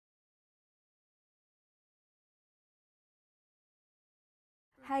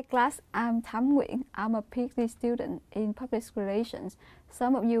Hi class, I'm Tham Nguyen. I'm a PhD student in public relations.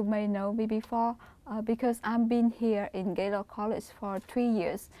 Some of you may know me before because I've been here in Gaylord College for 3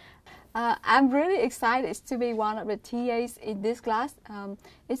 years. I'm really excited to be one of the TAs in this class.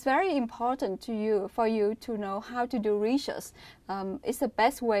 It's very important for you to know how to do research. It's the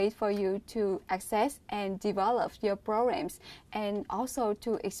best way for you to access and develop your programs and also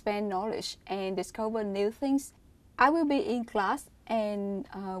to expand knowledge and discover new things. I will be in class and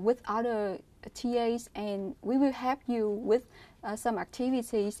with other TAs, and we will help you with some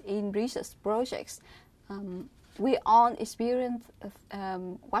activities in research projects. We all experience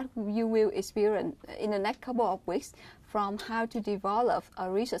what you will experience in the next couple of weeks, from how to develop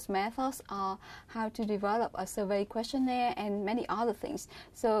research methods or how to develop a survey questionnaire and many other things.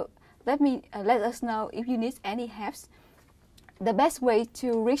 So let us know if you need any helps. The best way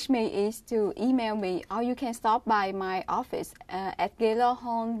to reach me is to email me, or you can stop by my office at Gaylord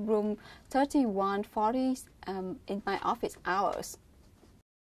Hall, room 3140 in my office hours.